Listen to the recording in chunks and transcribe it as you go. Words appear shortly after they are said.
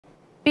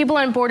People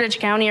in Portage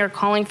County are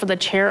calling for the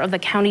chair of the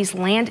county's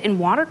Land and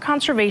Water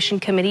Conservation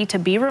Committee to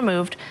be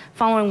removed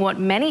following what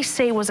many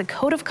say was a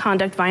code of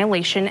conduct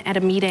violation at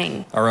a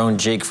meeting. Our own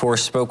Jake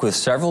Force spoke with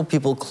several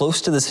people close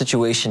to the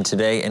situation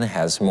today and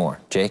has more.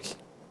 Jake?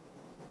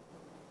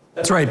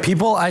 That's right.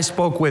 People I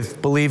spoke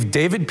with believe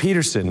David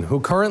Peterson,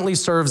 who currently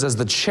serves as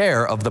the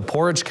chair of the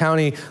Portage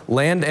County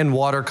Land and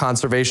Water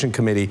Conservation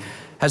Committee,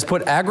 has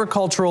put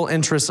agricultural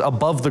interests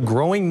above the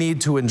growing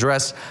need to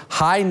address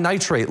high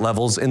nitrate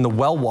levels in the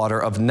well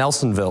water of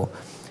Nelsonville.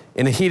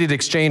 In a heated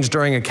exchange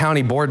during a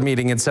county board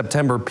meeting in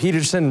September,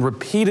 Peterson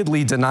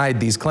repeatedly denied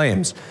these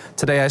claims.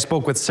 Today, I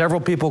spoke with several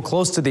people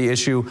close to the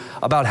issue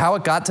about how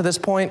it got to this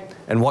point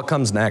and what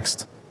comes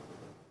next.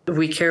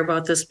 We care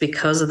about this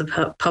because of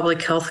the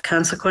public health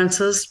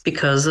consequences,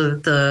 because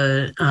of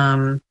the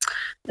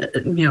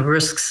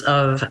risks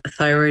of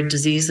thyroid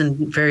disease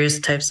and various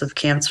types of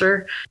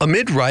cancer.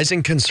 Amid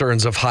rising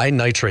concerns of high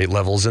nitrate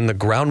levels in the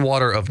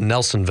groundwater of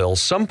Nelsonville,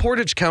 some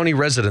Portage County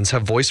residents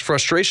have voiced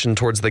frustration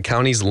towards the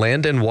county's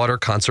Land and Water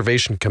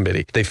Conservation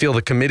Committee. They feel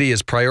the committee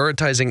is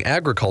prioritizing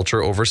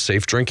agriculture over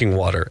safe drinking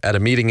water. At a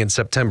meeting in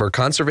September,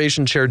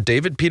 Conservation Chair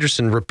David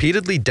Peterson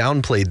repeatedly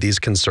downplayed these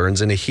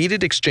concerns in a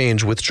heated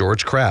exchange with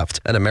George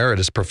Kraft, an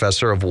emeritus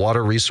professor of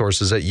water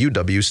resources at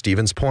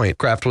UW-Stevens Point.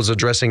 Kraft was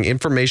addressing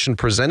information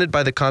presented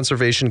by the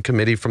Conservation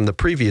Committee from the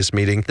previous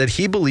meeting that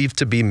he believed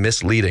to be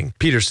misleading.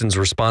 Peterson's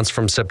response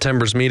from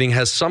September's meeting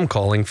has some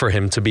calling for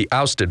him to be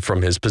ousted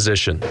from his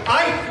position.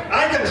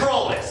 I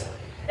control this,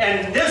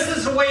 and this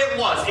is the way it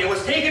was. It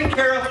was taken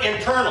care of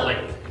internally.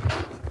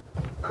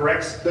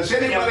 Correct? Does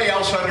anybody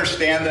else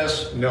understand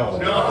this?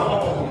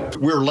 No.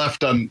 We're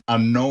left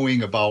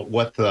unknowing about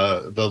what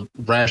the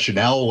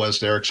rationale was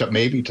there, except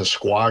maybe to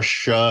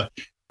squash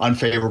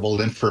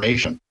unfavorable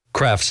information.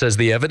 Kraft says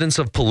the evidence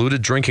of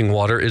polluted drinking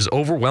water is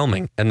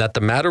overwhelming and that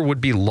the matter would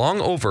be long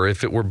over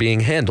if it were being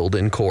handled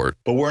in court.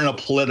 But we're in a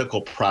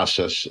political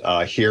process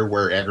here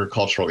where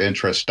agricultural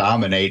interests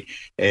dominate,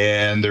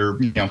 and they're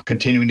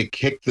continuing to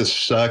kick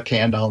this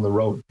can down the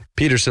road.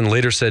 Peterson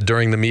later said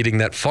during the meeting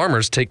that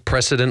farmers take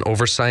precedent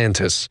over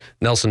scientists.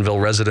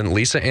 Nelsonville resident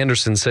Lisa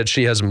Anderson said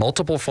she has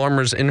multiple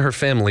farmers in her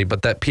family,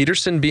 but that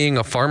Peterson being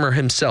a farmer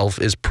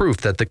himself is proof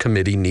that the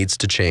committee needs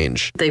to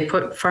change. They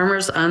put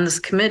farmers on this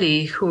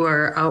committee who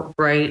are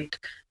outright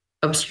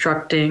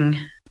obstructing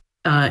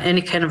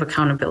any kind of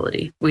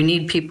accountability. We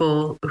need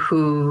people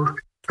who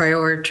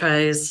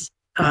prioritize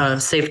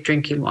safe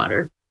drinking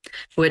water,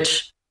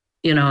 which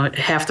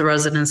half the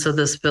residents of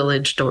this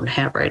village don't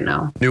have right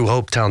now. New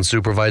Hope Town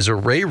Supervisor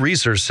Ray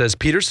Reeser says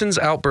Peterson's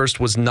outburst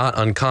was not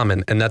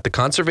uncommon and that the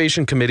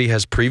Conservation Committee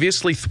has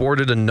previously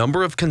thwarted a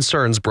number of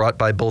concerns brought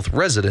by both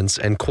residents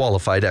and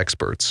qualified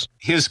experts.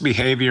 His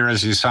behavior,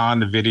 as you saw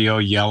in the video,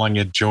 yelling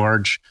at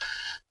George,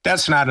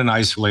 that's not an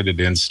isolated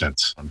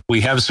instance.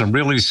 We have some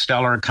really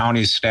stellar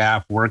county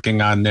staff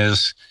working on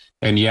this,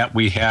 and yet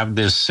we have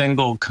this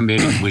single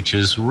committee which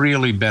has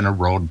really been a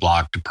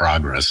roadblock to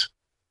progress.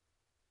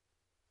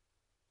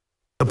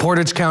 The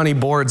Portage County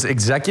Board's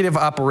Executive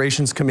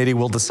Operations Committee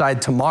will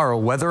decide tomorrow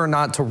whether or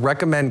not to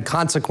recommend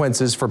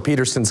consequences for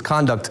Peterson's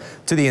conduct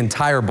to the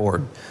entire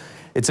board.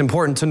 It's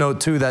important to note,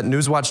 too, that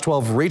Newswatch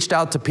 12 reached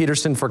out to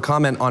Peterson for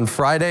comment on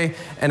Friday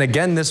and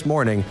again this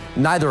morning,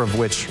 neither of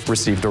which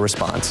received a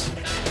response.